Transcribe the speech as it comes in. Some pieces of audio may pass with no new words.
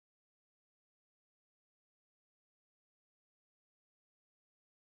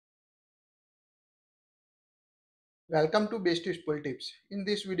Welcome to Best Useful Tips. In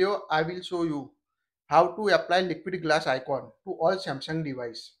this video, I will show you how to apply liquid glass icon to all Samsung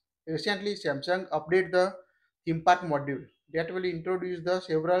device. Recently, Samsung updated the theme park module that will introduce the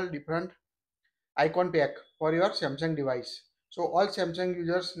several different icon pack for your Samsung device. So all Samsung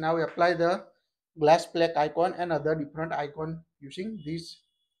users now apply the glass plaque icon and other different icon using this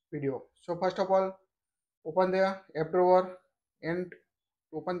video. So first of all, open the app drawer and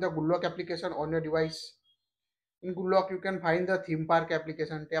open the Good Lock application on your device. In Good Lock, you can find the theme park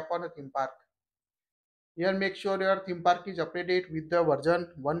application. Tap on the theme park. Here, make sure your theme park is updated with the version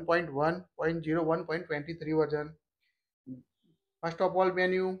 1.1.01.23 version. First of all,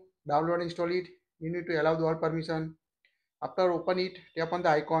 when you download and install it, you need to allow the all permission. After open it, tap on the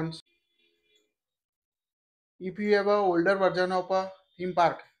icons. If you have a older version of a theme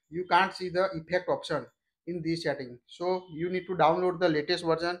park, you can't see the effect option in this setting. So you need to download the latest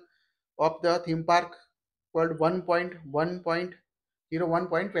version of the theme park called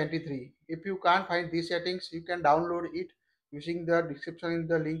 1.1.01.23. If you can't find these settings, you can download it using the description in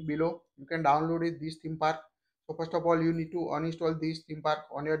the link below. You can download it this theme park. So first of all, you need to uninstall this theme park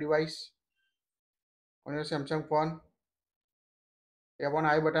on your device, on your Samsung phone. Tap on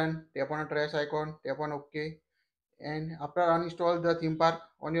I button, tap on a trash icon, tap on OK. And after uninstall the theme park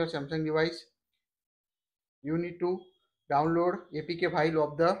on your Samsung device, you need to download APK file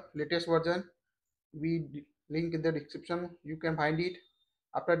of the latest version. We link in the description, you can find it.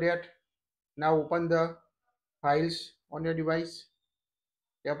 After that, now open the files on your device,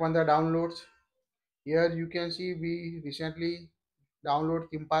 tap on the downloads. Here you can see we recently download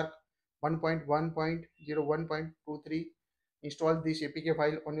theme park 1.1.01.23. Install this APK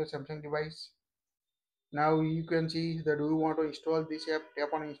file on your Samsung device. Now you can see that do you want to install this app,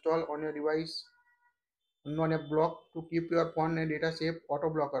 tap on install on your device. On a block to keep your phone and data safe,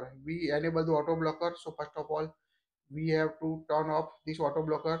 auto blocker. We enable the auto blocker. So first of all, we have to turn off this auto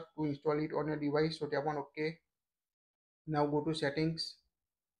blocker to install it on your device. So tap on OK. Now go to settings,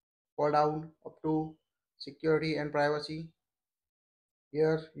 scroll down up to security and privacy.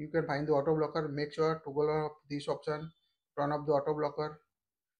 Here you can find the auto blocker. Make sure to go off this option, turn off the auto blocker.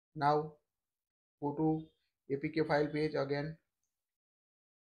 Now go to APK file page again.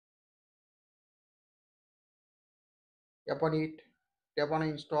 Tap on it. Tap on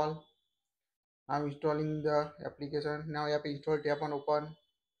install. I'm installing the application. Now app install. Tap on open.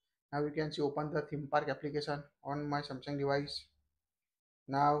 Now you can see open the theme park application on my Samsung device.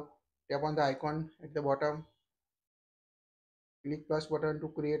 Now tap on the icon at the bottom. Click plus button to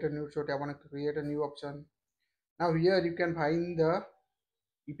create a new. So tap on create a new option. Now here you can find the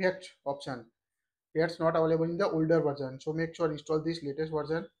effects option that's not available in the older version. So make sure install this latest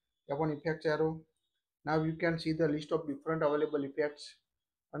version. Tap on effects arrow. Now you can see the list of different available effects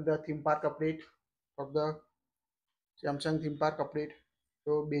on the theme park update of the Samsung theme park update.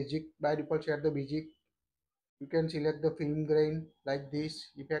 So basic, by default set the basic. You can select the film grain like this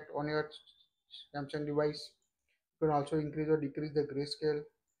effect on your Samsung device. You can also increase or decrease the grayscale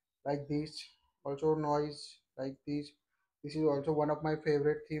like this. Also noise like this. This is also one of my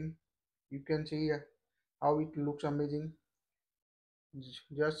favorite theme. You can see how it looks amazing.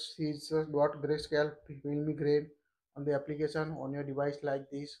 Just see it's a dot grayscale filmy grain on the application on your device like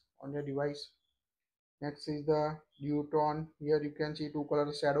this on your device. Next is the Duotone. Here you can see two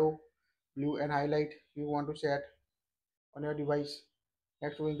color shadow, blue and highlight you want to set on your device.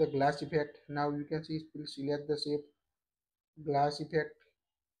 Next one is the glass effect. Now you can see will select the shape glass effect.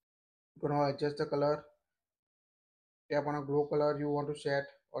 You can adjust the color. Tap on a glow color you want to set.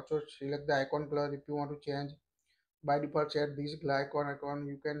 Also select the icon color if you want to change. By default set this icon.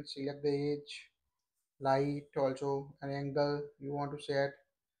 You can select the edge, light, also an angle you want to set.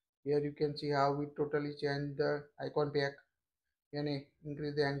 Here you can see how we totally change the icon pack. When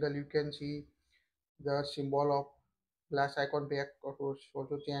increase the angle, you can see the symbol of glass icon pack also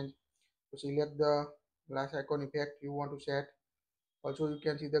change. To select the glass icon effect you want to set. Also you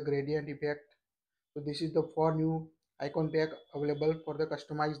can see the gradient effect. So this is the four new icon pack available for the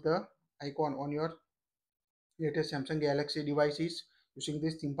customize the icon on your latest Samsung Galaxy devices using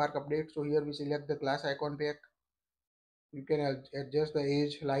this theme park update. So here we select the glass icon pack. You can adjust the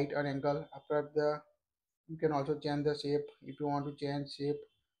edge, light and angle. After the you can also change the shape if you want to change shape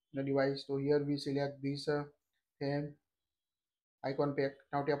the device. So here we select this theme icon pack.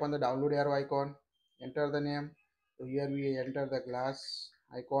 Now tap on the download arrow icon, enter the name. So here we enter the glass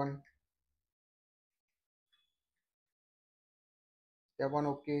icon, tap on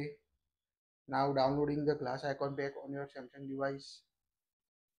OK. Now downloading the glass icon pack on your Samsung device.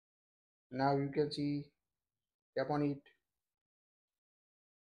 Now you can see, tap on it,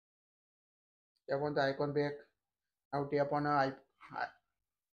 tap on the icon pack. Now tap on a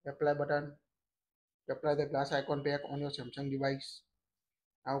apply button to apply the glass icon pack on your Samsung device.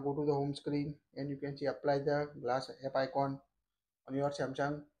 Now go to the home screen and you can see apply the glass app icon on your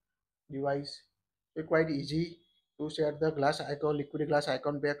Samsung device. So quite easy to set the glass icon, liquid glass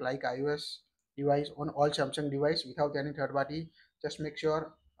icon back like iOS device on all Samsung device without any third party. Just make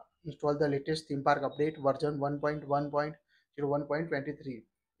sure install the latest theme park update version 1.1.01.23.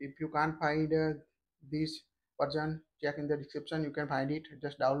 If you can't find this version, check in the description. You can find it.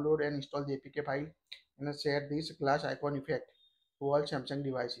 Just download and install the APK file and share this glass icon effect to all Samsung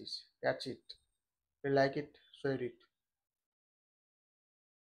devices. That's it. If you like it, share it.